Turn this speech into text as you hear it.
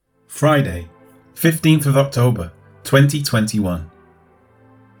Friday, 15th of October, 2021.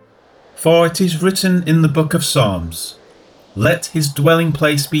 For it is written in the book of Psalms, "Let his dwelling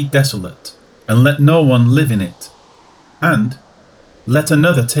place be desolate, and let no one live in it. And let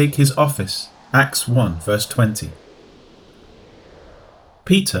another take his office." Acts 1 verse 20.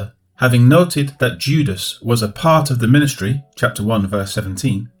 Peter, having noted that Judas was a part of the ministry, chapter 1 verse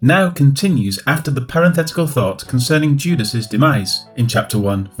 17, now continues after the parenthetical thought concerning Judas's demise in chapter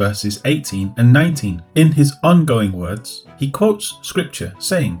 1 verses 18 and 19. In his ongoing words, he quotes scripture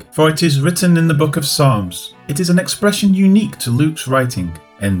saying, "For it is written in the book of Psalms." It is an expression unique to Luke's writing,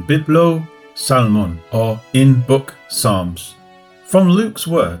 en biblo Psalmon, or in book Psalms. From Luke's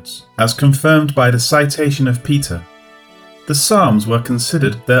words, as confirmed by the citation of Peter, the Psalms were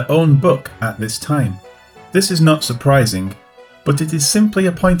considered their own book at this time. This is not surprising, but it is simply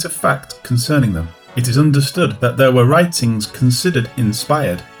a point of fact concerning them. It is understood that there were writings considered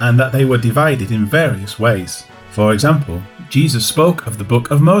inspired and that they were divided in various ways. For example, Jesus spoke of the book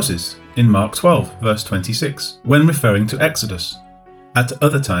of Moses in Mark 12 verse 26 when referring to Exodus. At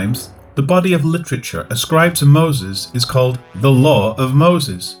other times, the body of literature ascribed to Moses is called the Law of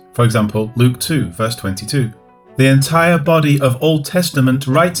Moses. For example, Luke 2 verse 22. The entire body of Old Testament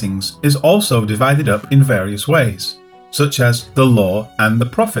writings is also divided up in various ways, such as the Law and the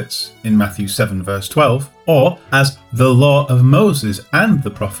Prophets in Matthew 7 verse 12, or as the Law of Moses and the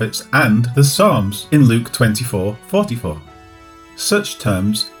Prophets and the Psalms in Luke 24:44. Such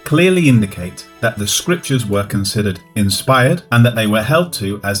terms clearly indicate that the scriptures were considered inspired and that they were held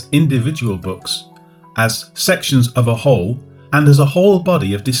to as individual books, as sections of a whole, and as a whole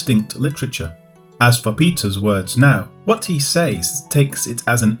body of distinct literature. As for Peter's words now, what he says takes it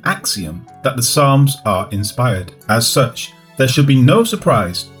as an axiom that the Psalms are inspired. As such, there should be no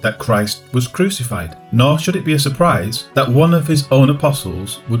surprise that Christ was crucified, nor should it be a surprise that one of his own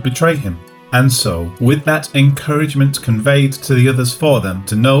apostles would betray him. And so, with that encouragement conveyed to the others for them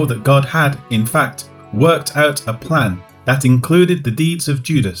to know that God had, in fact, worked out a plan that included the deeds of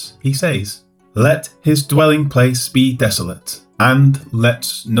Judas, he says, "Let his dwelling place be desolate, and let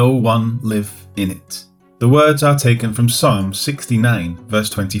no one live in it." The words are taken from Psalm 69 verse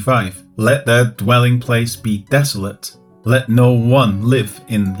 25. "Let their dwelling place be desolate, let no one live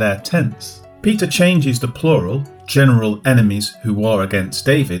in their tents." Peter changes the plural, general enemies who war against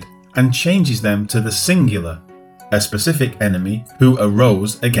David, and changes them to the singular, a specific enemy who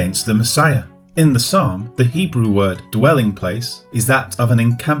arose against the Messiah. In the psalm, the Hebrew word dwelling place is that of an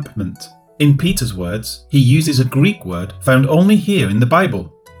encampment. In Peter's words, he uses a Greek word found only here in the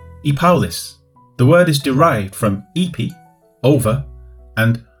Bible, epaulis. The word is derived from epi, over,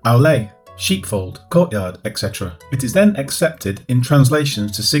 and aule, sheepfold, courtyard, etc. It is then accepted in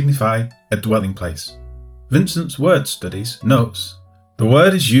translations to signify a dwelling place. Vincent's Word Studies notes, the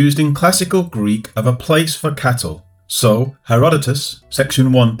word is used in classical Greek of a place for cattle. So, Herodotus,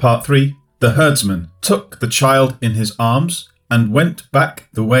 section 1, part 3, the herdsman took the child in his arms and went back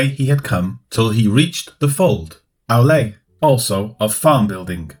the way he had come till he reached the fold. Aule, also of farm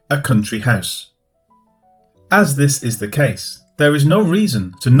building, a country house. As this is the case, there is no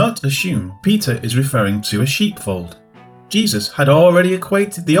reason to not assume Peter is referring to a sheepfold. Jesus had already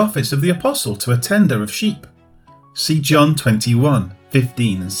equated the office of the apostle to a tender of sheep. See John 21,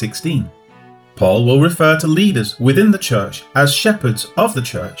 15 and 16. Paul will refer to leaders within the church as shepherds of the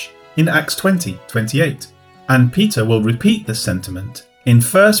church in Acts 20, 28. And Peter will repeat this sentiment in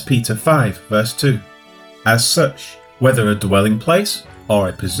 1 Peter 5 verse 2. As such, whether a dwelling place or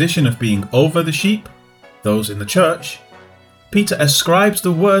a position of being over the sheep, those in the church, Peter ascribes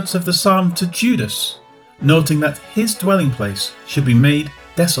the words of the psalm to Judas, noting that his dwelling place should be made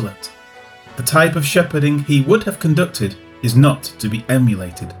desolate. The type of shepherding he would have conducted is not to be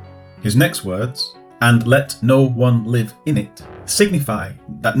emulated. His next words, "and let no one live in it," signify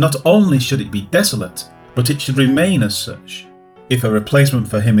that not only should it be desolate, but it should remain as such. If a replacement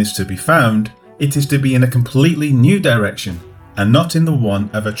for him is to be found, it is to be in a completely new direction, and not in the one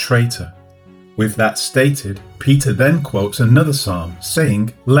of a traitor. With that stated, Peter then quotes another psalm,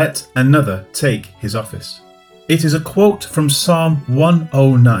 saying, "Let another take his office." It is a quote from Psalm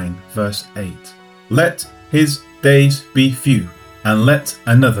 109, verse 8. "Let his days be few, and let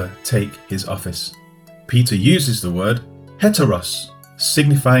another take his office." Peter uses the word heteros,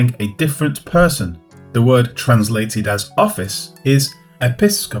 signifying a different person. The word translated as office is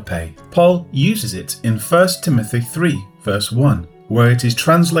episkope. Paul uses it in 1 Timothy 3, verse 1, where it is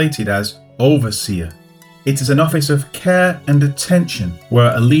translated as overseer. It is an office of care and attention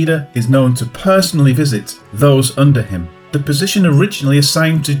where a leader is known to personally visit those under him The position originally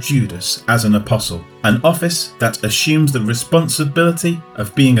assigned to Judas as an apostle, an office that assumes the responsibility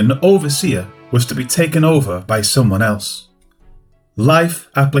of being an overseer, was to be taken over by someone else. Life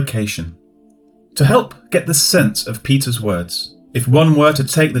application. To help get the sense of Peter's words, if one were to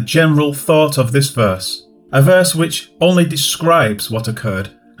take the general thought of this verse, a verse which only describes what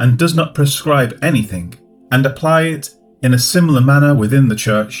occurred and does not prescribe anything, and apply it in a similar manner within the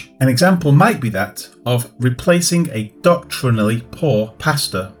church, an example might be that of replacing a doctrinally poor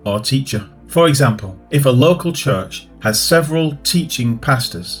pastor or teacher. For example, if a local church has several teaching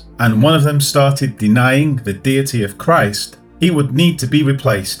pastors and one of them started denying the deity of Christ, he would need to be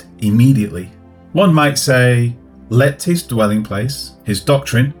replaced immediately. One might say, let his dwelling place, his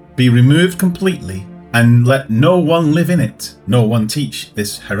doctrine, be removed completely and let no one live in it, no one teach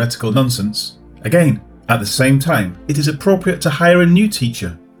this heretical nonsense. Again, at the same time, it is appropriate to hire a new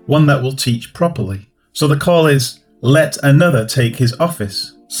teacher, one that will teach properly. So the call is, let another take his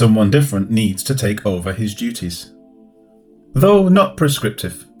office. Someone different needs to take over his duties. Though not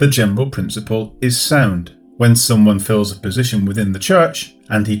prescriptive, the general principle is sound. When someone fills a position within the church,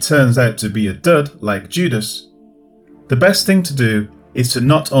 and he turns out to be a dud like Judas, the best thing to do is to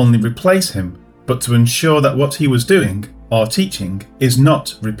not only replace him, but to ensure that what he was doing, or teaching, is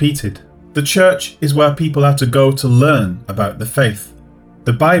not repeated. The church is where people are to go to learn about the faith.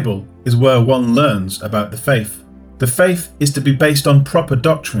 The Bible is where one learns about the faith. The faith is to be based on proper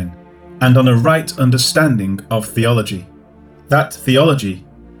doctrine and on a right understanding of theology. That theology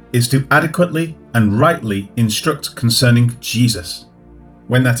is to adequately and rightly instruct concerning Jesus.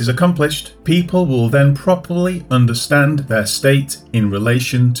 When that is accomplished, people will then properly understand their state in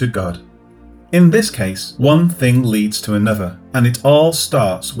relation to God. In this case, one thing leads to another, and it all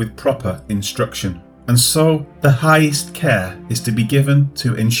starts with proper instruction. And so, the highest care is to be given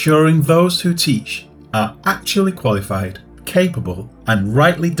to ensuring those who teach are actually qualified, capable, and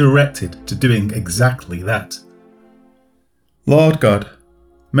rightly directed to doing exactly that. Lord God,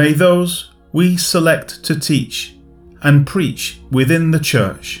 may those we select to teach and preach within the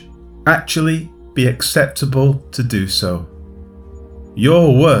church actually be acceptable to do so.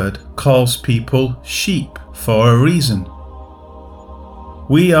 Your word calls people sheep for a reason.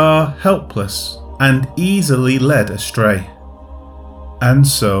 We are helpless and easily led astray. And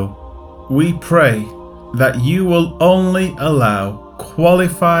so, we pray that you will only allow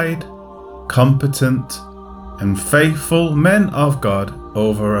qualified, competent, and faithful men of God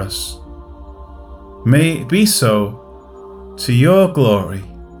over us. May it be so, to your glory.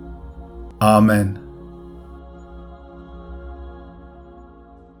 Amen.